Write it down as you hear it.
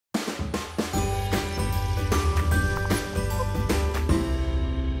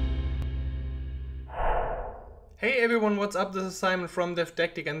Hey everyone, what's up? This is Simon from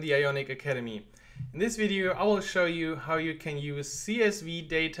DevTactic and the Ionic Academy. In this video, I will show you how you can use CSV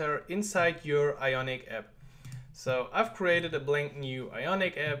data inside your Ionic app. So I've created a blank new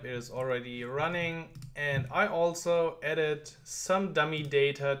Ionic app. It is already running, and I also added some dummy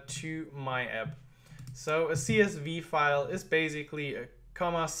data to my app. So a CSV file is basically a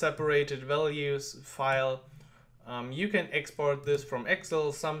comma separated values file. You can export this from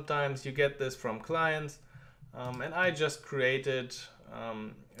Excel. Sometimes you get this from clients. And I just created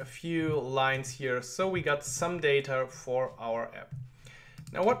a few lines here, so we got some data for our app.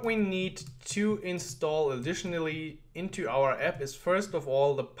 Now what we need to install additionally into our app is first of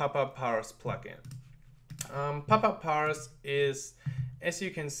all the Parse plugin. Parse is, as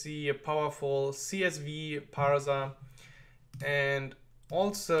you can see, a powerful CSV parser, and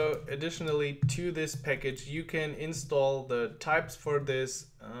also additionally to this package you can install the types for this,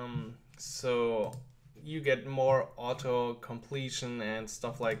 so you get more auto completion and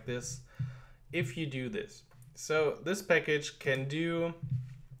stuff like this if you do this. So this package can do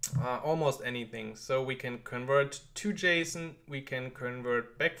almost anything. So we can convert to JSON, we can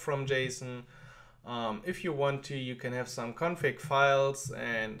convert back from JSON. If you want to, you can have some config files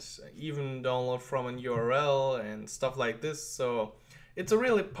and even download from an URL and stuff like this. So it's a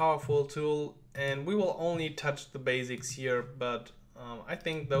really powerful tool, and we will only touch the basics here, but I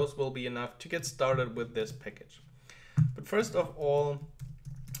think those will be enough to get started with this package. But first of all,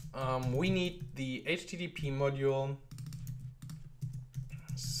 we need the HTTP module.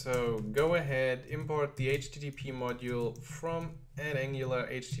 So go ahead, import the HTTP module from Angular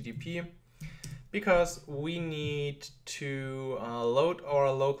HTTP, because we need to load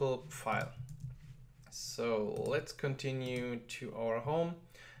our local file. So let's continue to our home.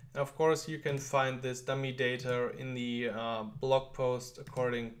 Of course, you can find this dummy data in the blog post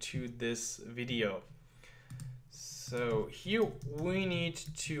according to this video. So here we need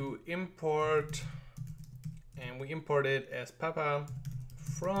to import, and we import it as Papa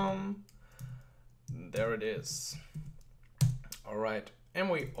from, there it is. All right, and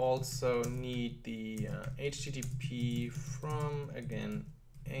we also need the HTTP from, again,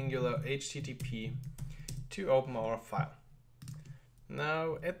 Angular HTTP to open our file.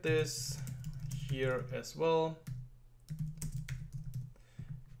 Now add this here as well,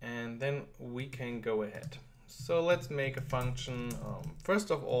 and then we can go ahead. So let's make a function,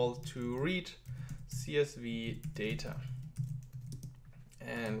 first of all, to read CSV data,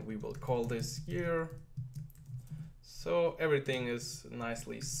 and we will call this here, so everything is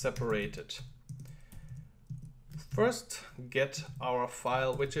nicely separated. First, get our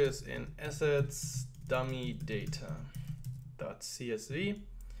file, which is in assets dummy data.csv,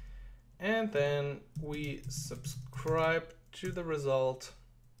 and then we subscribe to the result,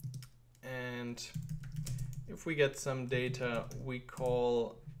 and if we get some data, we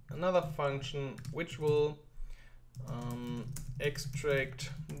call another function which will extract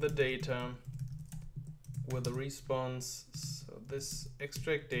the data with a response. So this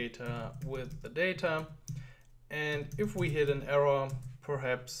extract data with the data, and if we hit an error,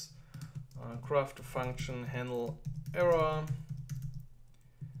 perhaps craft a function handle error,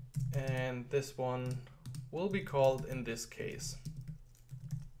 and this one will be called in this case.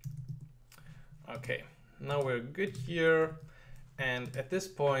 Okay, now we're good here, and at this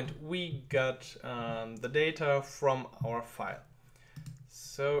point we got the data from our file.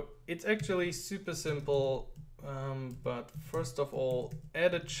 So it's actually super simple, but first of all,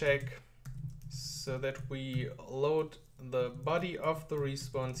 add a check so that we load the body of the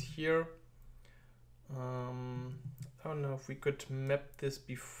response here. I don't know if we could map this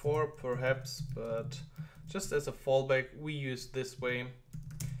before perhaps, but just as a fallback we use this way.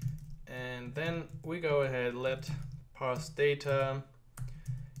 And then we go ahead, let parse data,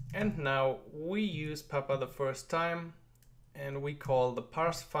 and now we use Papa the first time, and we call the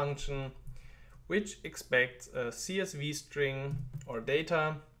parse function, which expects a CSV string or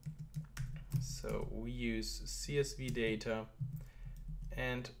data. So we use CSV data,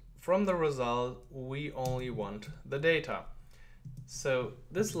 and from the result we only want the data. So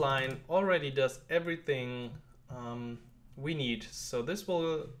this line already does everything we need. So this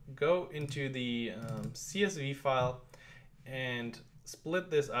will go into the CSV file and split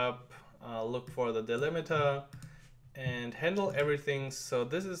this up, look for the delimiter and handle everything. So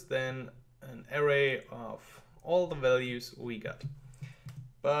this is then an array of all the values we got.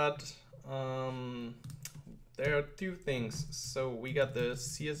 But there are two things. So we got the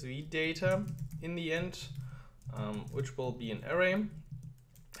CSV data in the end, which will be an array,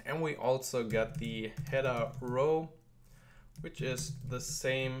 and we also got the header row, which is the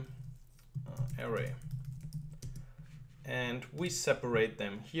same array. and we separate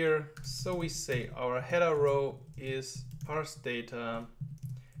them here. So we say our header row is parse data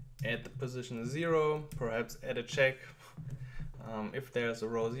at the position 0, perhaps add a check if there's a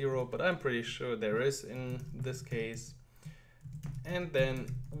row 0, but I'm pretty sure there is in this case. And then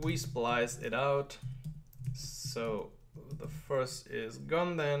we splice it out. So the first is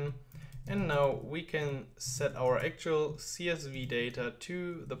gone then. And now we can set our actual CSV data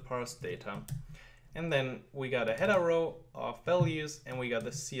to the parse data. And then we got a header row of values and we got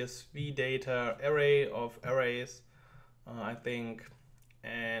the CSV data array of arrays, I think,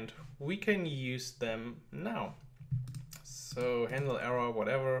 and we can use them now. So handle error,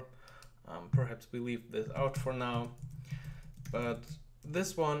 whatever. Perhaps we leave this out for now, but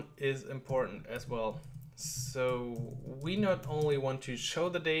this one is important as well. So we not only want to show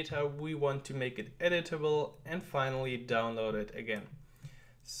the data, we want to make it editable and finally download it again.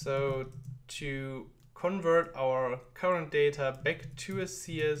 So to convert our current data back to a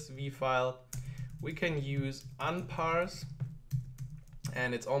CSV file, we can use unparse,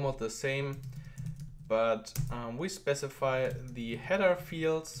 and it's almost the same, but we specify the header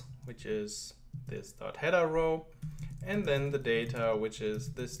fields, which is this .header row, and then the data, which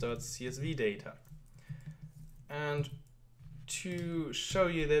is this .csv data. And to show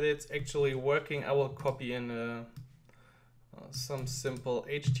you that it's actually working, I will copy in some simple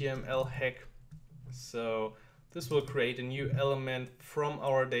HTML hack. So this will create a new element from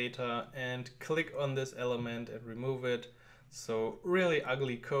our data and click on this element and remove it. So really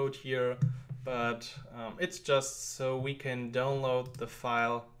ugly code here, but it's just so we can download the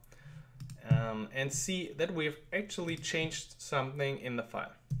file and see that we've actually changed something in the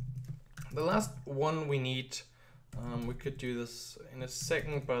file. The last one we need, we could do this in a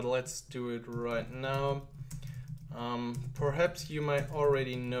second, but let's do it right now. Perhaps you might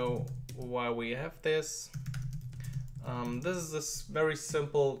already know why we have this. This is this very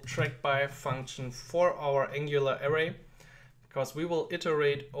simple track by function for our Angular array, because we will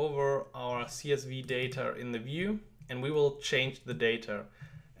iterate over our CSV data in the view and we will change the data.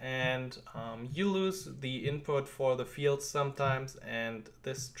 And you lose the input for the fields sometimes, and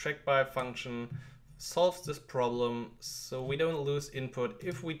this track by function solves this problem so we don't lose input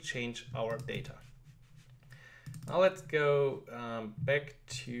if we change our data. Now let's go back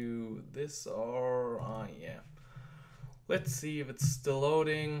to this, or yeah, let's see if it's still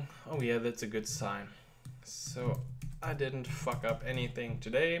loading. Oh yeah, that's a good sign. So I didn't fuck up anything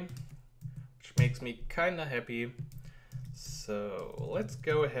today, which makes me kinda happy. So let's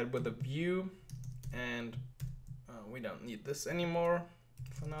go ahead with the view, and we don't need this anymore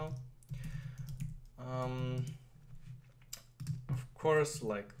for now. Of course,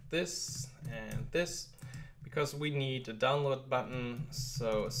 like this and this, because we need a download button.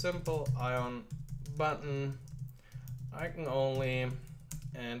 So a simple ion button, icon only,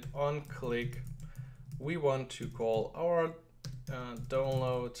 and on click we want to call our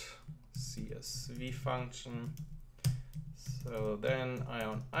download CSV function. So then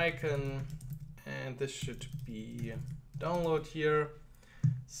ion icon, and this should be download here.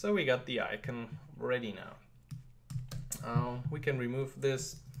 So we got the icon ready now. We can remove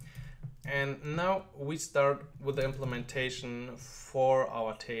this, and now we start with the implementation for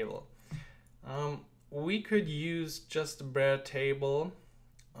our table. We could use just a bare table,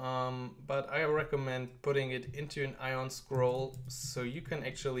 but I recommend putting it into an ion scroll so you can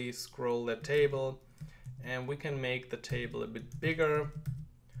actually scroll the table, and we can make the table a bit bigger.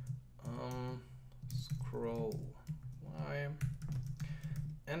 Scroll Y.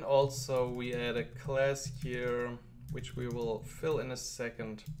 And also we add a class here, which we will fill in a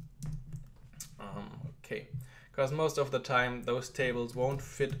second. Okay, because most of the time those tables won't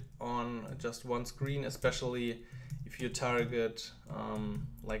fit on just one screen, especially if you target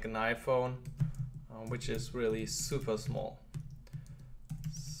like an iPhone, which is really super small.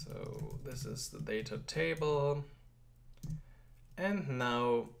 So this is the data table, and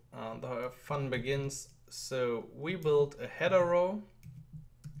now the fun begins. So we built a header row,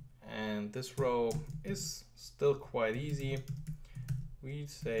 and this row is still quite easy. We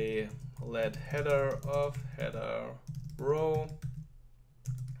say let header of header row.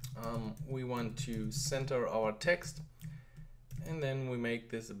 We want to center our text, and then we make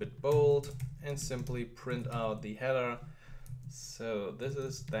this a bit bold and simply print out the header. So this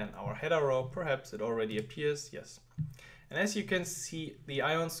is then our header row. Perhaps it already appears, yes. And as you can see, the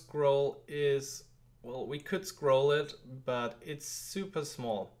ion scroll is, well, we could scroll it, but it's super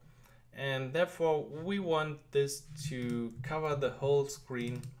small. And therefore we want this to cover the whole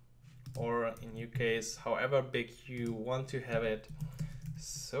screen, or in your case, however big you want to have it.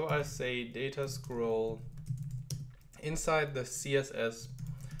 So I say data scroll inside the CSS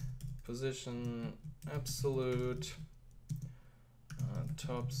position absolute,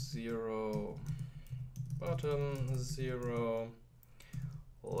 top 0, bottom 0,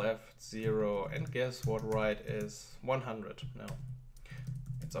 left 0, and guess what right is 100? No,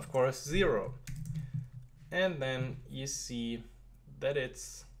 it's of course 0. And then you see that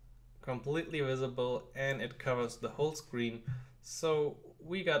it's completely visible and it covers the whole screen. So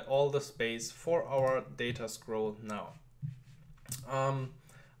we got all the space for our data scroll now.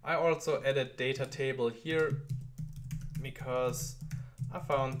 I also added data table here because I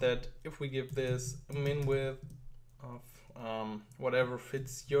found that if we give this a min width of whatever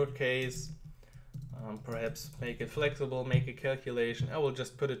fits your case, perhaps make it flexible, make a calculation, I will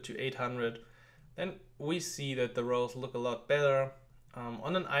just put it to 800, then we see that the rows look a lot better.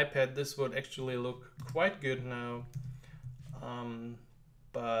 On an iPad this would actually look quite good now,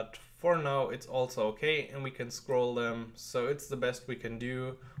 but for now it's also okay and we can scroll them, so it's the best we can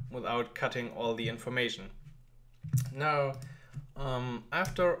do without cutting all the information. Now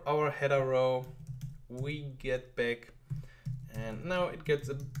after our header row we get back and now it gets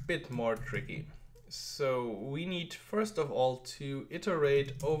a bit more tricky. So we need first of all to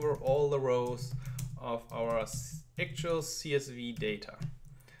iterate over all the rows of our actual CSV data.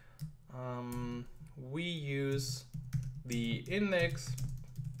 We use the index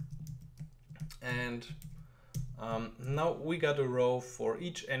and now we got a row for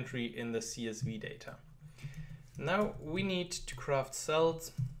each entry in the CSV data. Now we need to craft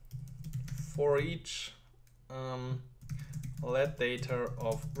cells for each let data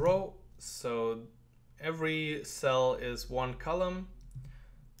of row. So every cell is one column.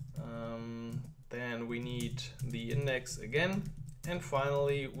 Then we need the index again. And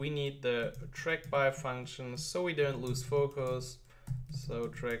finally, we need the track by function so we don't lose focus. So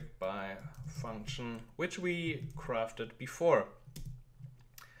track by function, which we crafted before.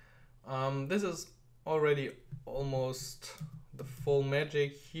 This is already almost the full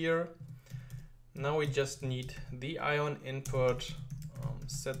magic here. Now we just need the ion input,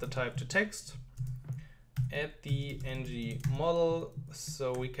 set the type to text, add the ng model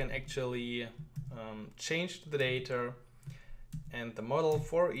so we can actually change the data, and the model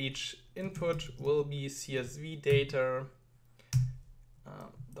for each input will be CSV data,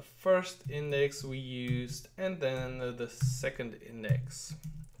 the first index we used, and then the second index,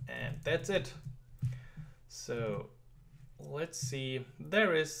 and that's it. So let's see,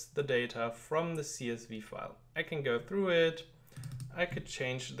 there is the data from the CSV file. I can go through it. I could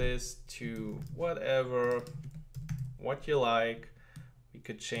change this to whatever, what you like. We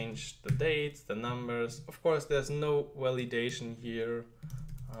could change the dates, the numbers. Of course, there's no validation here,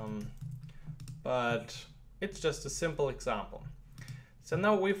 but it's just a simple example. So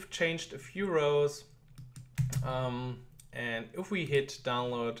now we've changed a few rows, and if we hit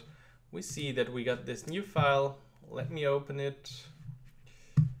download, we see that we got this new file. Let me open it.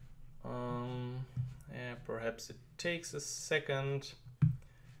 Yeah, perhaps it takes a second.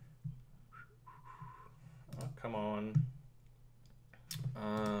 Oh, come on.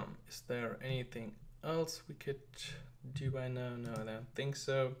 Is there anything else we could do by now? No, I don't think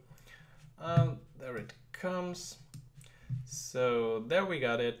so. There it comes. So there we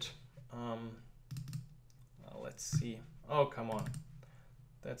got it. Let's see. Oh, come on.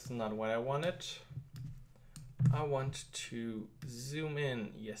 That's not what I wanted. I want to zoom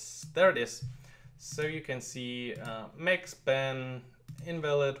in. Yes, there it is. So you can see max ban,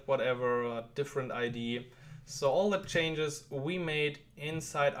 invalid, whatever, different ID. So all the changes we made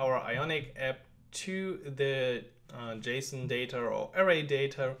inside our Ionic app to the JSON data or array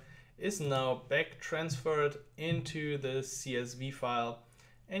data is now back transferred into the CSV file,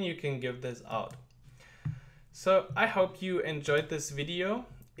 and you can give this out. So I hope you enjoyed this video.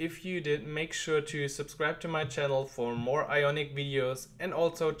 If you did, make sure to subscribe to my channel for more Ionic videos, and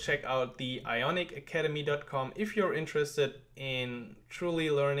also check out the ionicacademy.com if you're interested in truly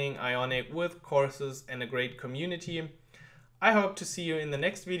learning Ionic with courses and a great community. I hope to see you in the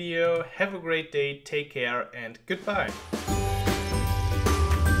next video. Have a great day, take care, and goodbye.